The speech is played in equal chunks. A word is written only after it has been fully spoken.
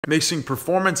Mixing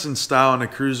performance and style in a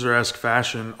cruiser-esque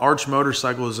fashion, Arch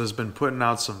Motorcycles has been putting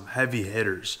out some heavy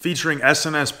hitters. Featuring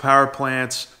SNS power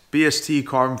plants, BST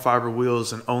carbon fiber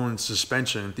wheels, and Olin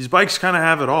suspension, these bikes kind of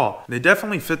have it all. They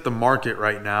definitely fit the market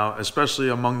right now, especially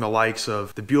among the likes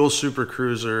of the Buell Super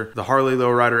Cruiser, the Harley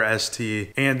Lowrider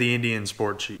ST, and the Indian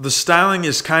Sport Chief. The styling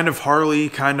is kind of Harley,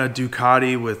 kind of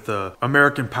Ducati with the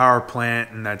American power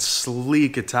plant and that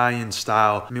sleek Italian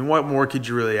style. I mean, what more could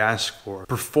you really ask for?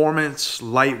 Performance,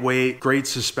 lightweight, great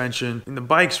suspension, and the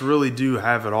bikes really do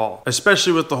have it all.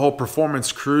 Especially with the whole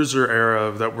performance cruiser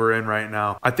era that we're in right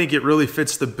now. I think it really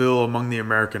fits the bill among the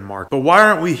American market. But why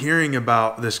aren't we hearing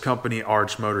about this company,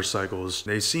 Arch Motorcycles?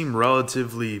 They seem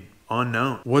relatively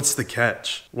unknown. What's the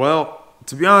catch? Well,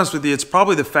 to be honest with you, it's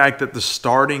probably the fact that the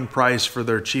starting price for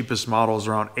their cheapest models is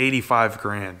around 85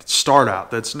 grand. Start out.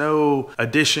 That's no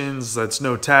additions, that's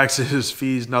no taxes,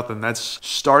 fees, nothing. That's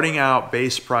starting out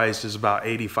base price is about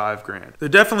 85 grand. They're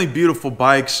definitely beautiful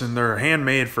bikes and they're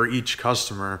handmade for each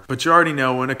customer. But you already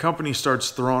know when a company starts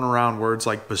throwing around words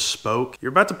like bespoke,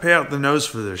 you're about to pay out the nose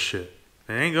for this shit.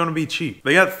 It ain't gonna be cheap.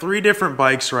 They got 3 different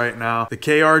bikes right now: the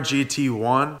KR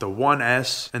GT1, the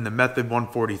 1S, and the Method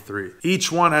 143.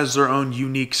 Each one has their own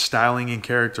unique styling and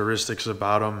characteristics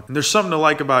about them, and there's something to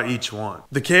like about each one.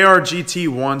 The KR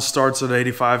GT1 starts at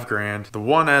 85 grand, the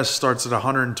 1S starts at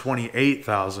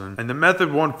 128,000, and the Method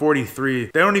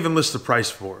 143, they don't even list the price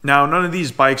for it. Now, none of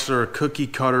these bikes are a cookie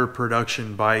cutter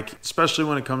production bike, especially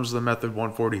when it comes to the Method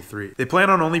 143. They plan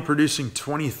on only producing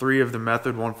 23 of the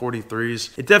Method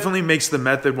 143s. It definitely makes the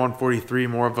Method 143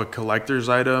 more of a collector's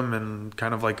item and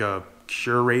kind of like a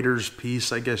curator's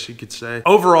piece, I guess you could say.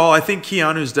 Overall, I think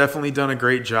Keanu's definitely done a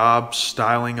great job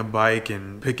styling a bike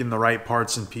and picking the right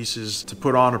parts and pieces to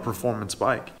put on a performance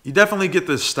bike. You definitely get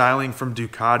the styling from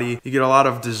Ducati, you get a lot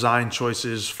of design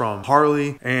choices from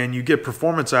Harley, and you get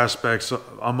performance aspects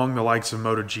among the likes of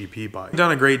MotoGP bikes. You've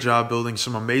done a great job building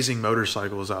some amazing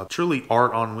motorcycles out. Truly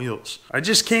art on wheels. I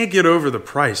just can't get over the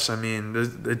price. I mean,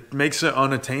 it makes it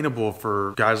unattainable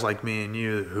for guys like me and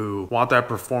you who want that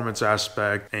performance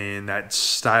aspect and that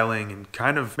styling, and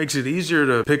kind of makes it easier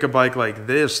to pick a bike like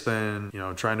this than, you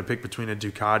know, trying to pick between a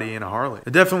Ducati and a Harley.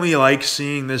 I definitely like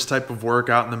seeing this type of work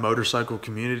out in the motorcycle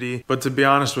community, but to be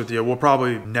honest with you, we'll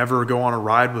probably never go on a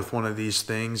ride with one of these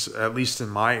things, at least in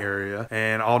my area,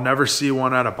 and I'll never see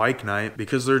one at a bike night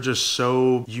because they're just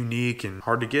so unique and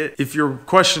hard to get. If your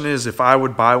question is if I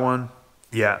would buy one,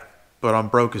 yeah, but I'm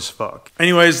broke as fuck.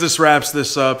 Anyways, this wraps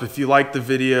this up. If you liked the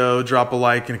video, drop a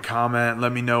like and a comment.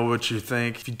 Let me know what you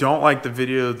think. If you don't like the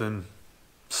video, then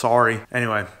sorry.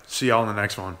 Anyway, see y'all in the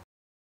next one.